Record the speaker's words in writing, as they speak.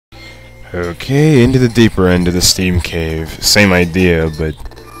Okay, into the deeper end of the steam cave. Same idea, but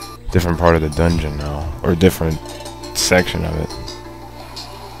different part of the dungeon now. Or different section of it.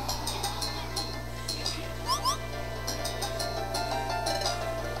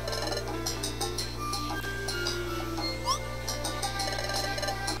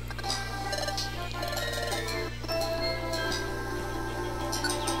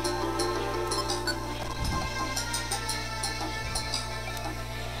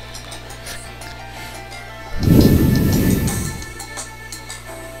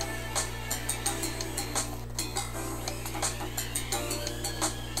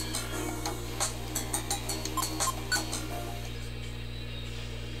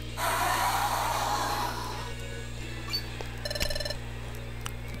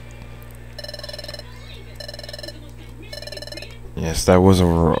 Yes, that was a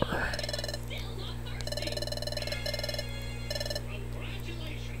roar.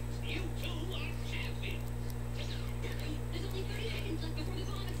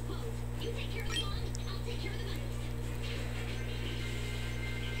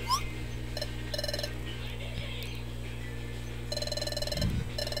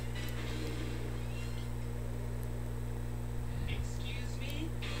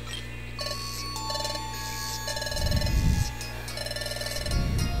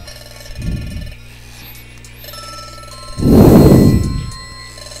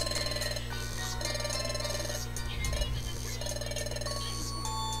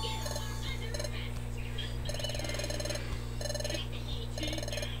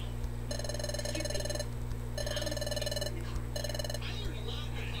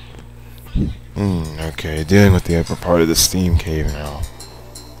 Okay, dealing with the upper part of the steam cave now.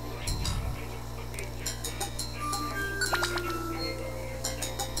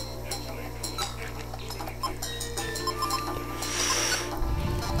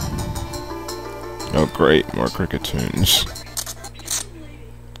 Oh great, more cricket tunes.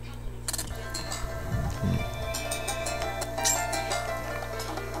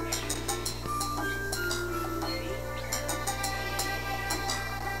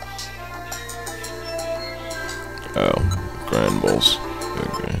 Oh, Grand Bulls.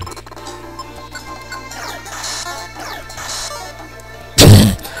 Okay.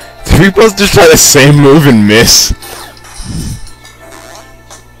 Did we both just try the same move and miss?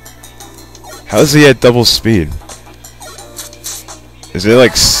 How's he at double speed? Is it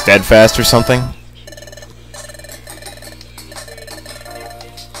like steadfast or something?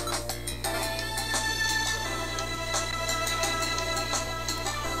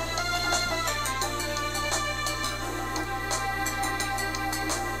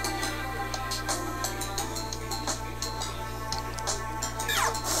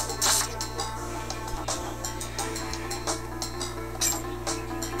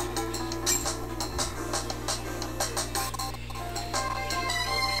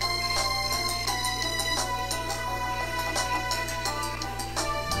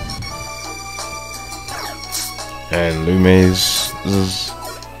 And Lume's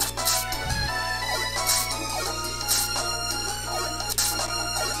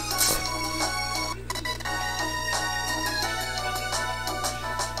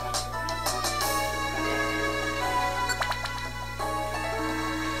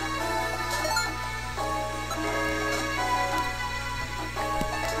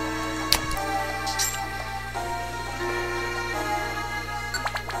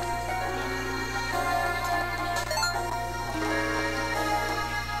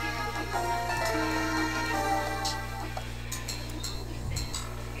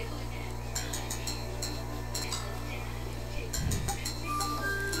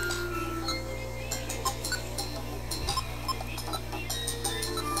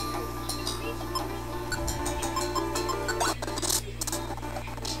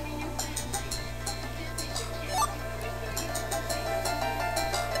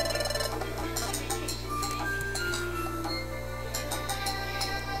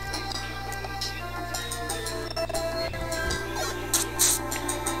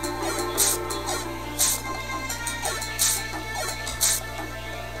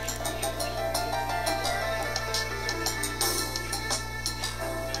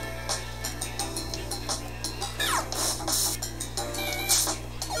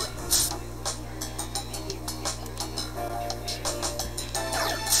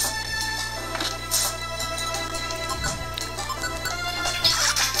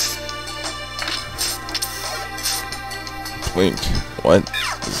blinked. What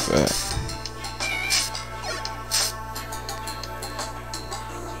is that?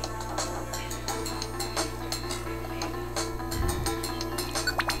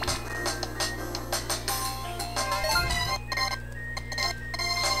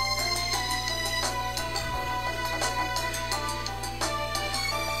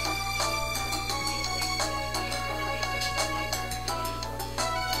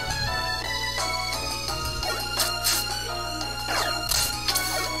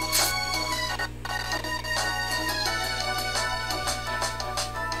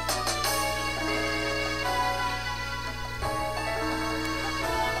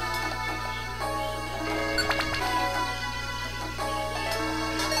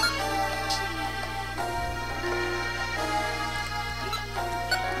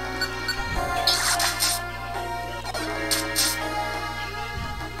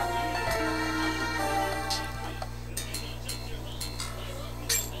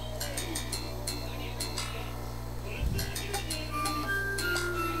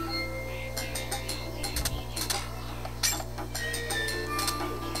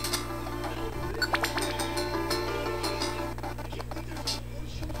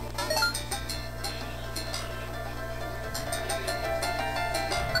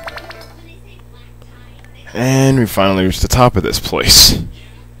 And we finally reached the top of this place.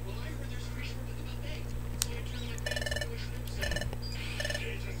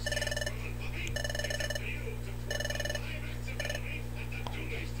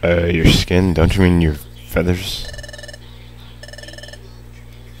 Your skin? Don't you mean your feathers?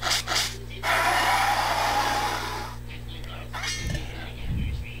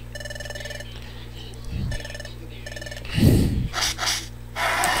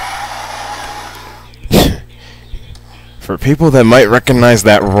 For people that might recognize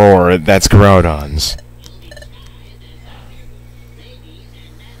that roar, that's Groudon's.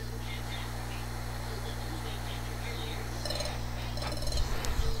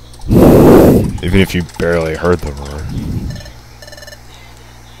 Even if you barely heard the roar.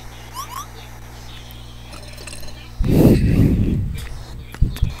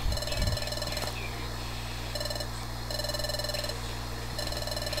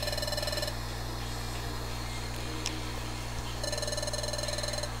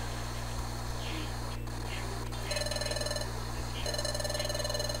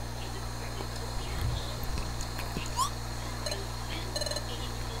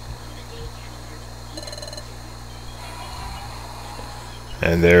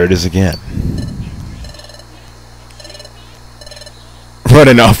 And there it is again. What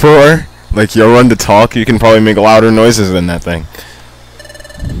an uproar! Like, you'll run to talk, you can probably make louder noises than that thing.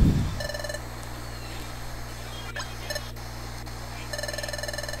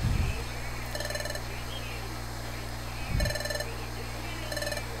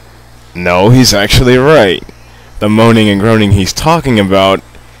 No, he's actually right. The moaning and groaning he's talking about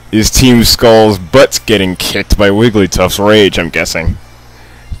is Team Skull's butts getting kicked by Wigglytuff's rage, I'm guessing.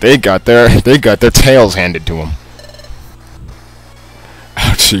 They got their tails handed to them.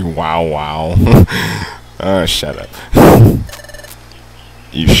 Ouchie, wow, wow. Oh, shut up.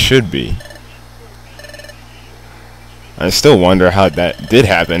 You should be. I still wonder how that did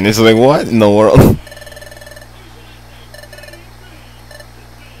happen. It's like, what in the world?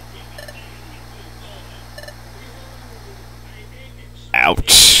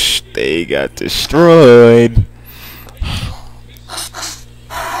 Ouch. They got destroyed.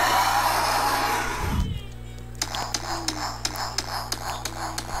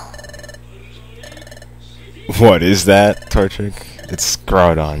 What is that, Torchic? It's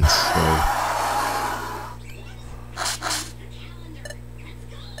Groudon's.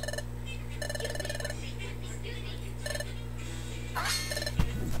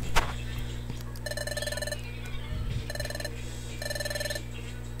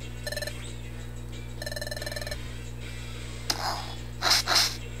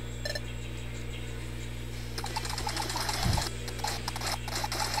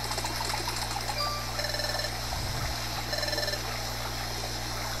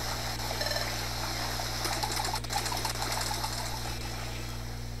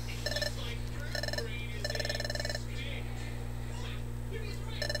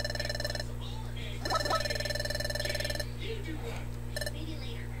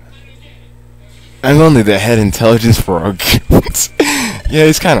 I'm only the head intelligence for arguments. Yeah,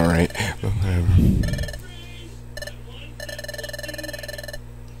 he's kind of right. But whatever.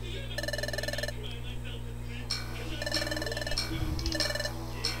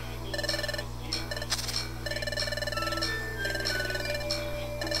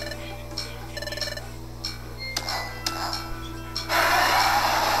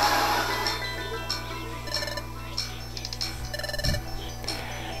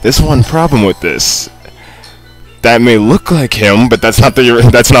 There's one problem with this. That may look like him, but that's not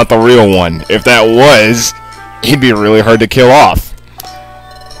the real one. If that was, he'd be really hard to kill off.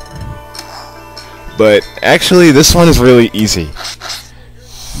 But actually, this one is really easy.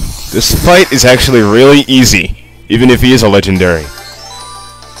 This fight is actually really easy, even if he is a legendary.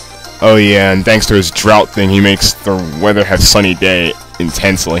 Oh yeah, and thanks to his drought thing, he makes the weather have sunny day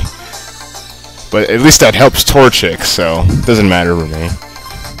intensely. But at least that helps Torchic, so it doesn't matter for me.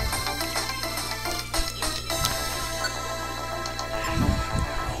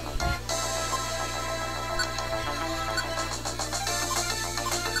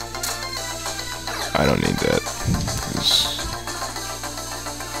 I don't need that.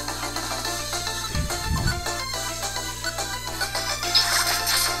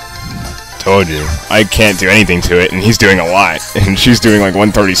 Told you. I can't do anything to it, and he's doing a lot. And she's doing like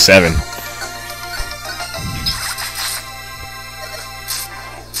 137.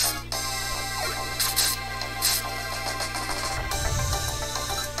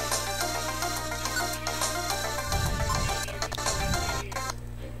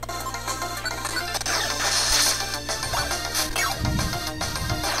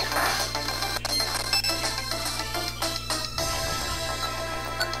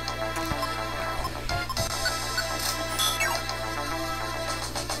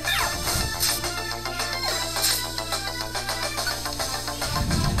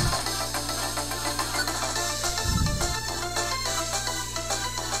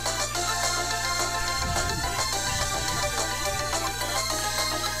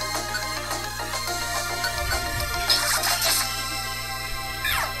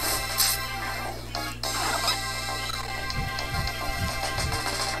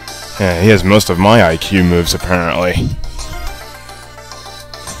 Yeah, he has most of my IQ moves, apparently.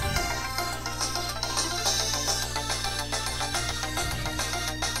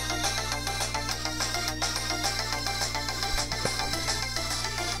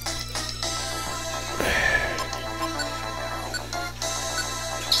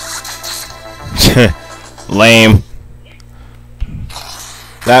 Lame.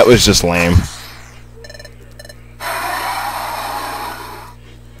 That was just lame.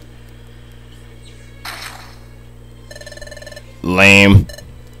 Lame.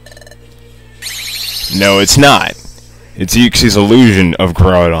 No, it's not. It's Yuxi's illusion of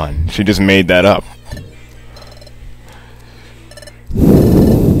Groudon. She just made that up.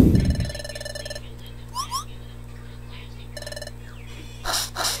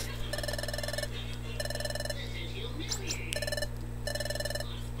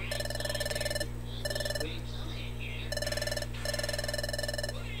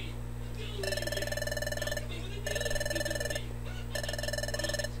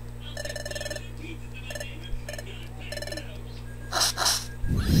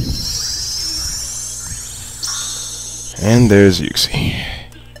 And there's Yuxi.